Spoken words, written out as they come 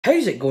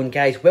How's it going,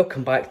 guys?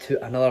 Welcome back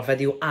to another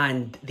video,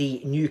 and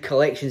the new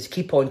collections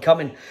keep on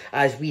coming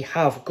as we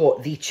have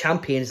got the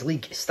Champions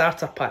League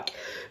starter pack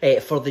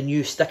for the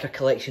new sticker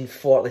collection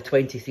for the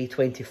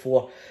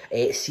 23-24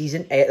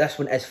 season. This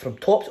one is from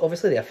Topps,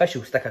 obviously the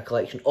official sticker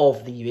collection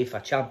of the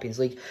UEFA Champions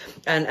League.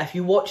 And if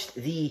you watched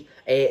the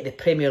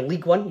Premier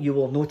League one, you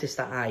will notice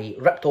that I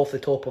ripped off the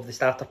top of the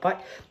starter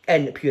pack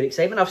in pure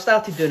excitement. I've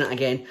started doing it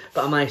again,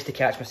 but I managed to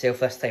catch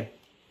myself this time.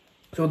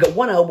 So we've got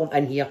one album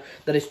in here.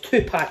 There is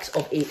 2 packs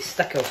of 8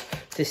 stickers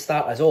to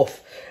start us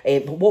off.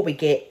 But what we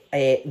get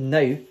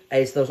now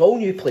is there's all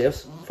new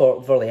players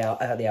for the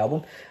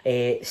album.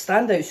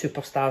 Standout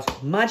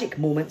superstars, magic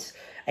moments,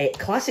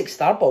 classic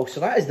star balls.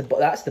 So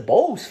that's the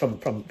balls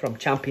from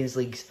Champions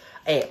Leagues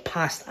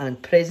past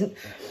and present.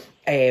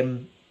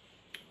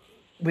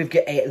 We've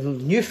got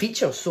new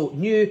features, so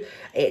new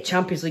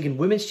Champions League and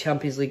Women's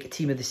Champions League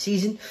Team of the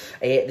Season,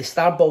 the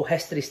Star Ball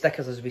History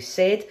stickers, as we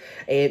said,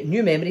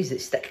 new memories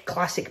that stick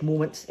classic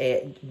moments,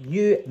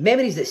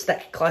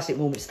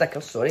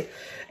 stickers, sorry,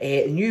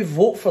 new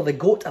Vote for the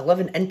GOAT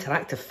 11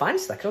 interactive fan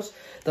stickers,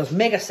 there's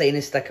mega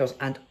signing stickers,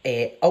 and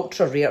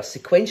ultra rare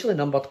sequentially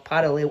numbered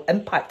parallel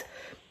impact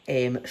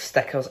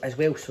stickers as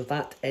well. So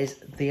that is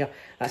there.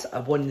 That's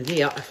a one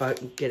there. If I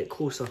can get it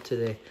closer to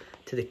the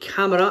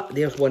camera,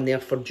 there's one there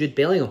for Jude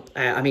Bellingham.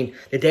 I mean,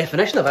 the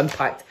definition of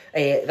impact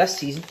this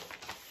season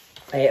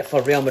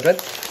for Real Madrid.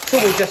 So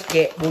we'll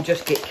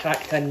just get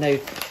cracked in now.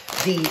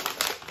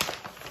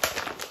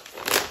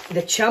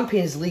 The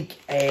Champions League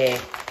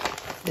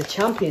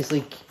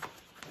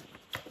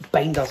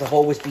binders have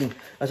always been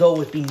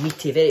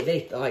meaty,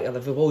 very like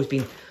they've always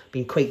been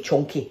quite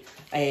chunky,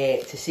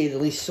 to say the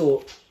least.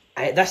 So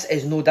this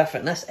is no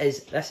different. This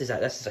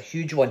is a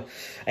huge one.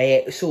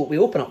 So we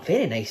open up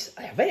very nice,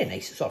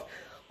 sort of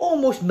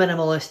almost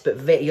minimalist, but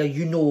very,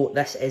 you know,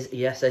 this is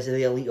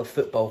the elite of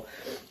football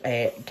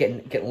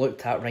getting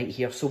looked at right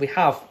here. So we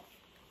have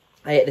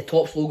the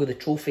Topps logo, the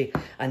trophy,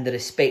 and the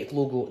Respect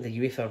logo, the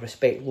UEFA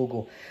Respect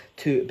logo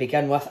to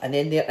begin with, and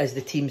then there is the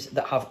teams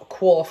that have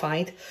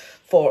qualified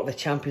for the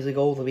Champions League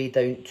all the way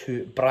down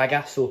to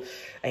Braga. So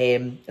they're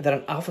in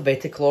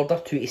alphabetical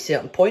order to a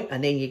certain point,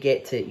 and then you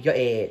get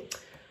to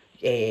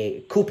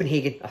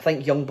Copenhagen. I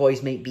think Young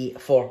Boys might be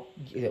for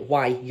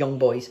why Young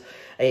Boys,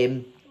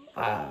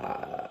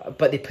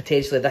 but they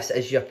potentially, this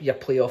is your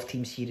playoff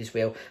teams here as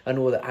well. I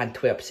know that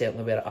Antwerp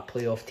certainly were a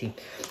playoff team,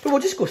 but we'll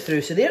just go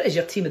through. So there is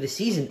your team of the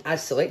season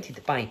as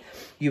selected by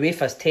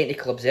UEFA's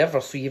technical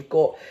observers. So you've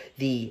got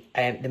the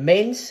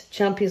men's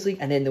Champions League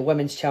and then the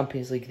women's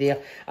Champions League there,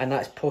 and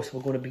that's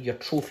possibly going to be your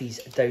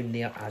trophies down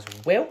there as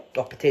well,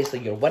 or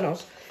potentially your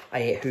winners.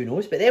 Who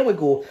knows? But then we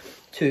go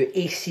to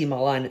AC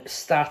Milan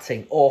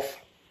starting off.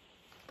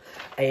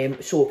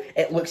 So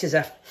it looks as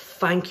if,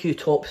 thank you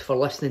Topps for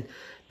listening.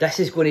 This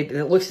is going to,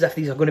 it looks as if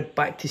these are going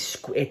back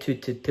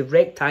to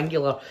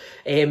rectangular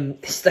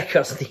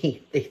stickers.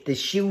 The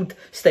shield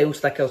style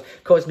stickers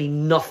caused me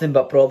nothing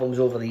but problems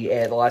over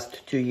the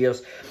last 2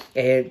 years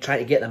trying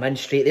to get them in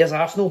straight. There's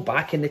Arsenal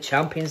back in the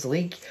Champions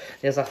League.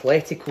 There's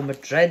Atletico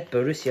Madrid,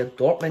 Borussia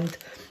Dortmund,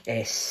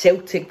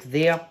 Celtic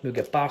there. We've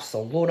got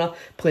Barcelona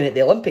playing at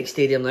the Olympic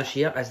Stadium this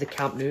year as the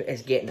Camp Nou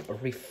is getting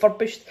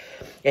refurbished.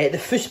 The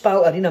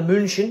Fußball Arena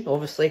München,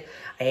 obviously,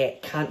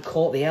 can't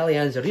call it the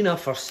Allianz Arena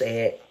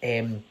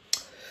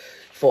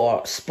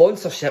for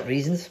sponsorship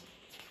reasons.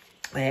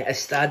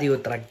 Estadio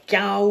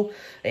Dragao,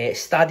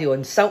 Stadio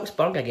in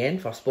Salzburg again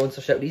for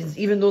sponsorship reasons,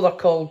 even though they're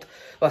called,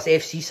 well, it's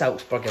FC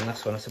Salzburg in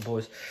this one, I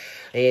suppose.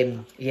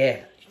 Yeah,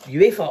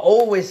 UEFA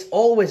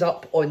always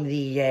up on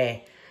the.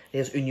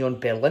 There's Union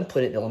Berlin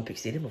playing at the Olympic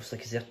Stadium, obviously,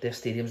 because their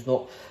stadium's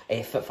not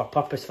fit for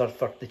purpose for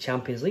the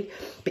Champions League.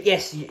 But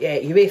yes,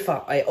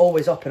 UEFA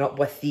always up and up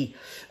with the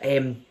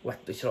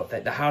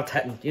the hard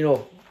hitting, you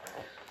know.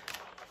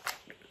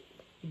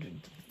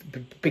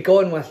 Be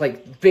gone with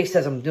like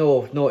racism.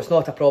 No, it's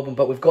not a problem.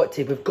 But we've got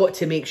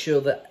to make sure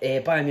that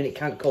Bayern Munich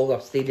can't call their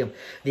stadium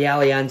the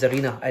Allianz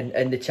Arena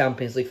in the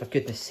Champions League, for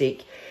goodness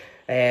sake.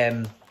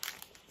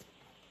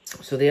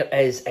 So there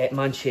is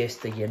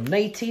Manchester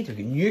United, we've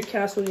got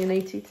Newcastle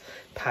United,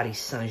 Paris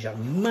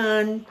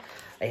Saint-Germain,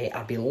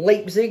 RB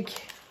Leipzig,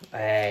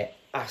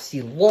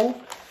 RC Lyon,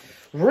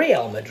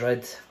 Real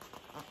Madrid.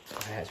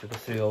 As we go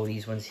through all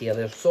these ones here,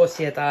 there's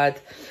Sociedad,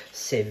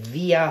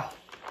 Sevilla,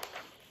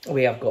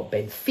 we have got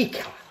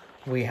Benfica,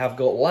 we have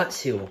got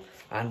Lazio,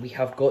 and we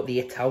have got the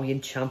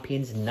Italian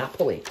champions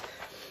Napoli.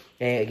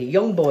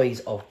 Young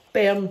Boys of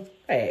Bern,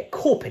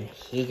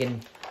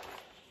 Copenhagen,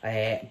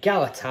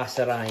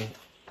 Galatasaray,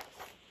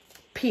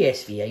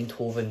 PSV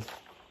Eindhoven,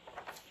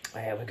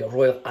 we've got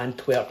Royal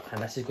Antwerp,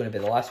 and this is going to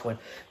be the last one,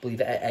 I believe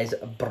it is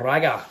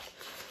Braga.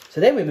 So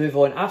then we move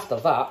on after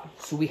that.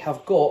 So we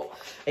have got,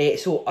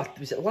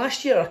 was it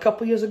last year or a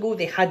couple of years ago,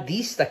 they had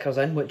these stickers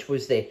in, which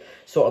was the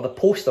sort of the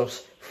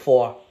posters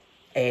for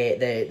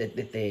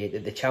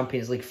the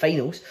Champions League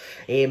finals.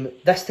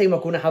 This time we're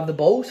going to have the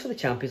balls for the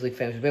Champions League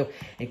finals as well,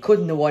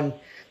 including the one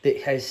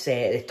that has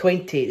the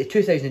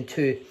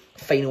 2002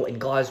 final in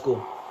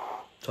Glasgow.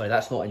 Sorry,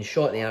 that's not in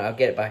shot there. I'll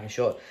get it back in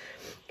shot.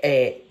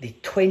 the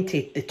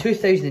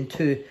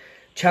 2002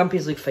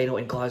 Champions League final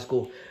in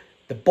Glasgow.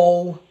 The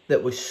ball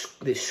that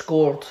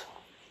scored,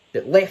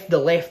 that left the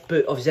left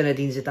boot of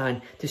Zinedine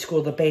Zidane to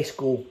score the best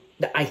goal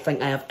that I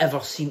think I have ever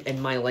seen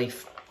in my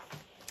life.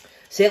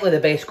 Certainly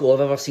the best goal I've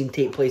ever seen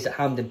take place at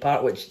Hampden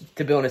Park, which,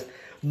 to be honest,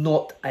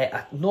 not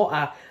a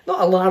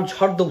large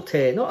hurdle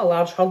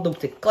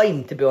to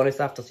climb, to be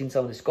honest, after seeing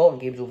some of the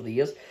Scotland games over the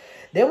years.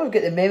 Then we've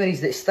got the memories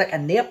that stick,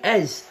 and there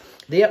is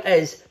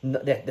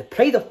the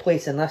pride of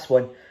place in this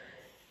one.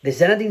 The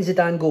Zinedine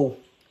Zidane goal.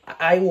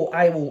 I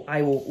will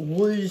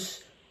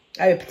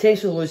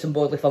potentially lose some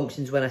bodily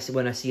functions when I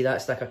see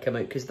that sticker come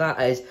out, because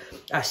that is,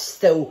 I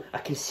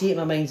can see it in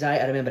my mind's eye.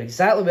 I remember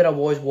exactly where I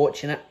was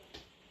watching it.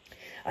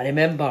 I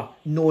remember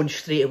knowing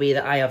straight away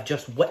that I have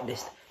just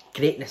witnessed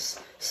greatness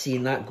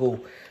seeing that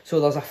goal. So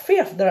there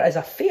is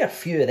a fair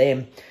few of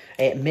them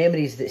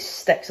memories that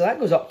stick. So that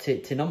goes up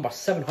to number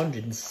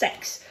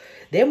 706.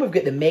 Then we've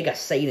got the mega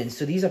signings.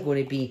 So these are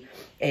going to be,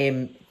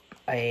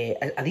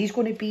 are these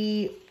going to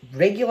be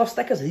regular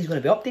stickers? Are these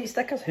going to be update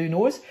stickers? Who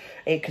knows?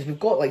 Because we've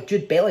got like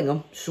Jude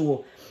Bellingham.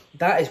 So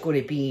that is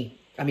going to be,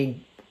 I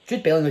mean,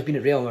 Jude Bellingham's been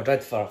at Real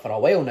Madrid for a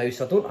while now.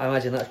 So I don't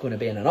imagine that's going to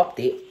be in an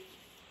update.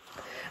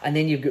 And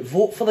then you've got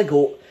Vote for the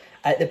GOAT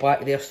at the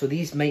back there. So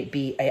these might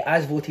be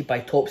as voted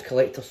by Topps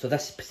Collector. So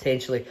this is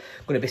potentially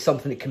going to be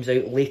something that comes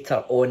out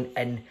later on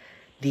in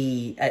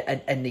the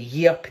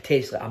year,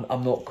 potentially.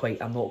 I'm not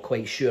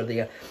quite sure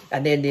there.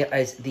 And then there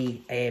is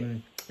the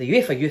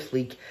UEFA Youth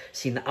League,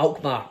 seeing that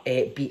Alkmaar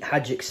beat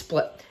Hajduk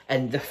Split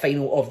in the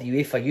final of the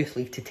UEFA Youth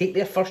League to take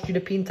their first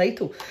European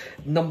title.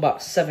 Number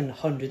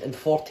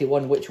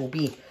 741, which will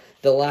be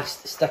the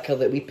last sticker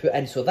that we put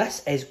in. So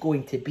this is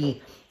going to be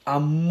a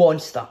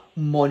monster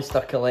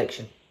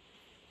collection.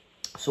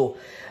 So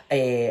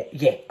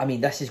yeah, I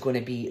mean, this is going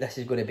to be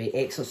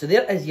excellent. So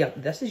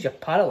this is your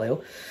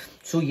parallel.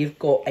 So you've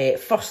got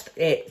first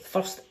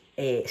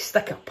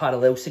sticker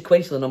parallel,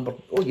 sequentially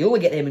numbered. Oh, you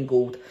only get them in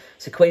gold,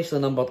 sequentially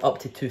numbered up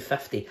to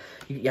 250.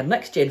 Your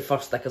next gen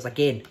first stickers,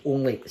 again,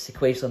 only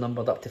sequentially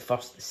numbered up to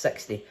first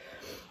 60.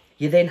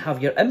 You then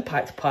have your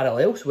impact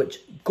parallels, which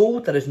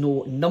gold, there is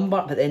no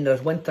number, but then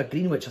there's winter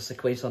green, which are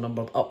sequentially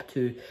numbered up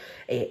to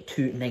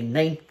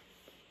 299.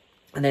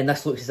 And then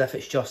this looks as if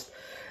it's just,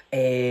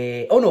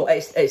 oh no,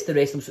 it's the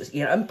rest of them. So it's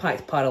your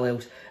impact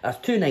parallels are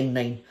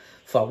 299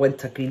 for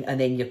winter green, and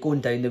then you're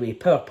going down the way: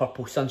 power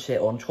purple, sunset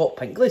orange, hot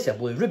pink, glacier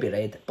blue, ruby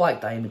red, black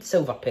diamond,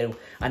 silver pearl,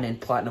 and then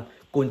platinum,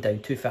 going down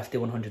 250,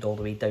 100, all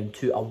the way down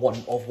to a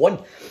 1 of 1.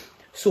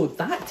 So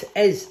that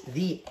is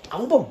the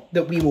album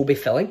that we will be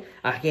filling.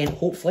 Again,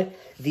 hopefully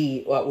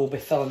we'll be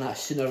filling that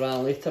sooner rather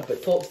than later,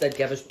 but Topps did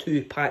give us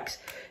 2 packs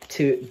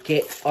to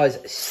get us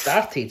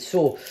started.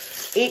 So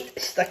 8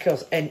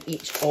 stickers in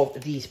each of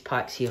these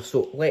packs here.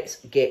 So let's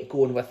get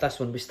going with this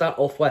one. We start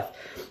off with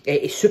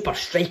a super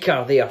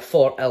striker there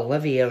for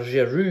Olivier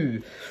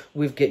Giroud.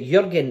 We've got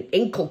Jurgen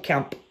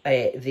Enkelkamp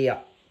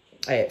there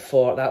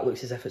for, that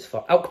looks as if it's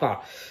for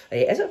Alkmaar.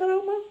 Is it for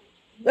Alkmaar?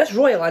 That's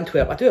Royal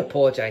Antwerp. I do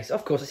apologise.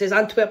 Of course, it says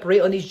Antwerp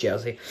right on his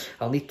jersey.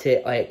 I'll need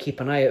to keep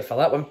an eye out for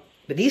that one.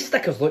 But these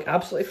stickers look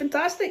absolutely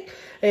fantastic.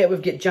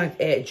 We've got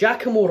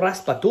Giacomo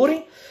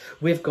Raspadori.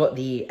 We've got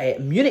the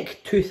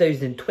Munich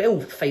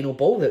 2012 final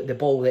ball, the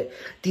ball that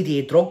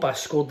Didier Drogba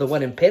scored the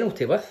winning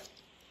penalty with.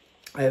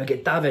 We've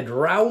got David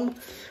Raum.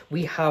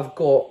 We have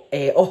got,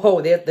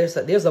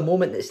 there's a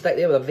moment that stuck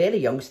there with a very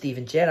young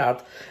Steven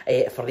Gerrard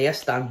for the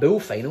Istanbul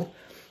final.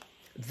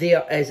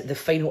 There is the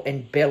final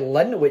in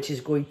Berlin, which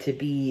is going to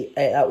be,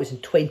 that was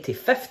in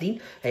 2015,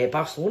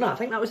 Barcelona. I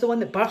think that was the one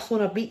that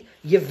Barcelona beat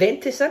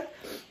Juventus in.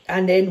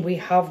 And then we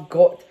have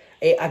got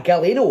a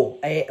Galeno.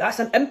 That's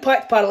an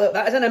impact parallel.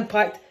 That is an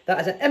impact.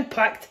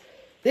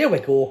 There we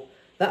go.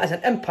 That is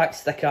an impact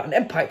sticker, an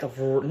impact of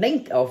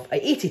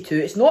 82.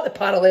 It's not the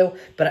parallel,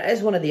 but it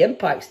is one of the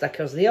impact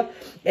stickers there.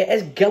 It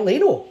is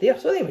Galeno there.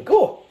 So there we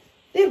go.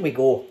 There we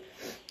go.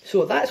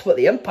 So that's what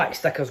the impact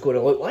sticker is going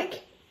to look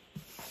like.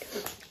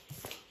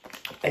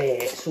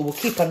 So we'll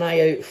keep an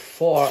eye out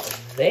for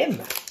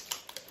them.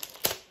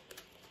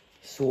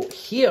 So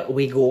here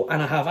we go,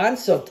 and I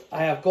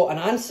have got an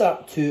answer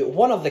to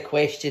one of the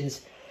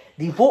questions.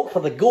 The vote for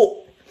the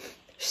GOAT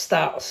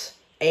starts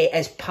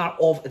as part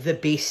of the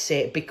base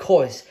set,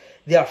 because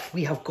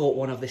we have got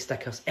one of the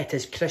stickers. It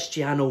is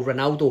Cristiano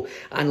Ronaldo,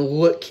 and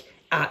look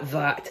at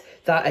that.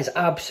 That is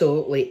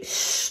absolutely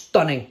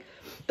stunning.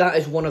 That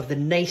is one of the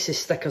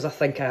nicest stickers I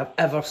think I have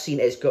ever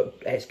seen. It's got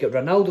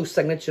Ronaldo's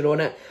signature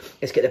on it.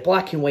 It's got the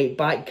black and white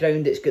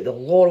background. It's got the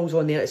laurels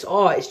on there.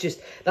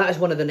 That is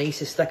one of the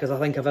nicest stickers I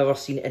think I've ever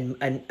seen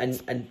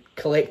in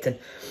collecting.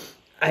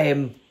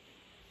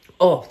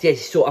 Oh,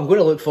 yes, so I'm going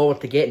to look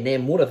forward to getting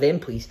them. More of them,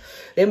 please.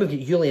 Then we've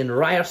got Julian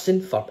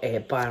Ryerson for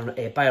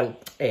Borussia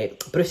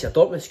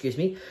Dortmund, excuse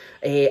me.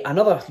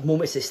 Another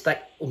moments that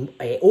stick,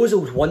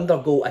 Ozil's wonder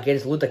goal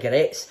against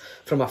Ludogorets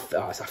from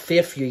it's a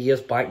fair few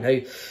years back now.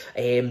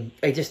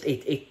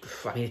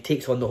 It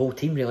takes on the whole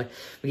team, really.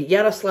 We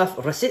get Jaroslav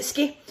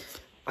Rosicki.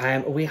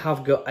 We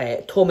have got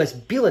Thomas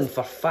Bielan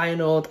for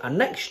Feyenoord, a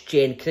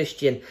next-gen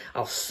Christian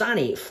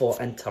Alsani for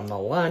Inter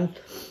Milan.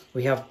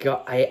 We have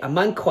got a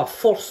Manqua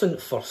Forsen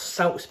for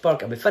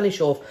Salzburg, and we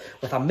finish off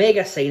with a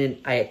mega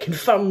signing,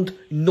 confirmed,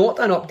 not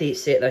an update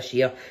set this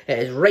year. It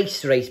is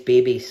Rice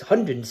Babies,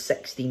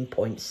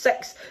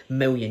 €116.6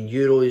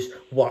 million,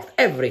 worth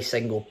every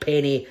single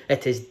penny.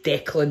 It is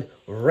Declan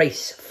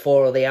Rice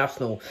for the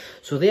Arsenal.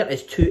 So there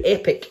is two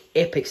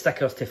epic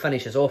stickers to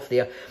finish us off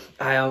there.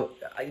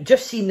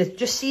 Just seeing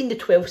the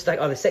 12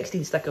 stickers, or the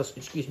 16 stickers,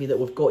 excuse me, that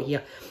we've got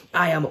here,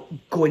 I am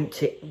going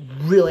to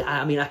really,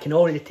 I mean, I can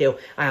already tell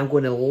I am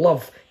going to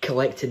love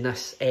collecting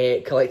this,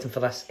 for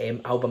this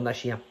album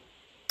this year.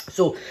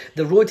 So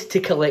the road to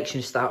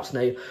collection starts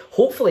now.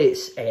 Hopefully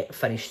it's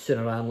finished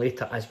sooner than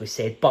later, as we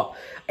said. But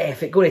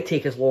if it's going to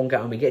take us longer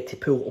and we get to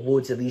pull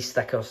loads of these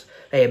stickers,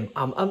 I'm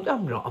not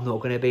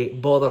going to be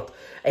bothered.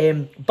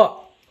 But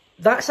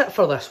that's it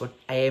for this one.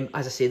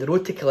 As I say, the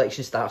road to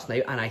collection starts now,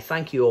 and I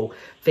thank you all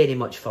very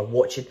much for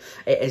watching.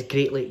 It is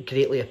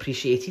greatly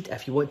appreciated.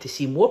 If you want to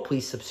see more,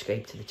 please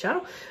subscribe to the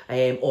channel,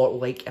 or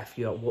like if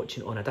you are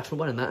watching on a different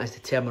one, and that is a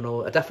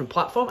different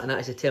platform, and that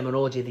is the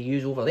terminology they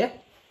use over there.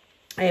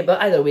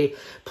 But either way,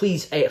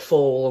 please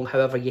follow along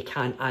however you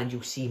can, and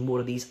you'll see more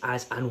of these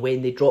as and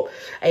when they drop.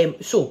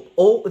 So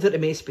all that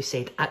remains to be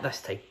said at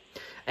this time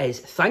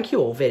is thank you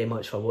all very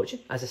much for watching.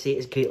 As I say,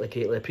 it's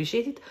greatly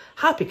appreciated.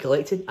 Happy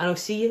collecting, and I'll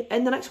see you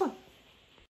in the next one.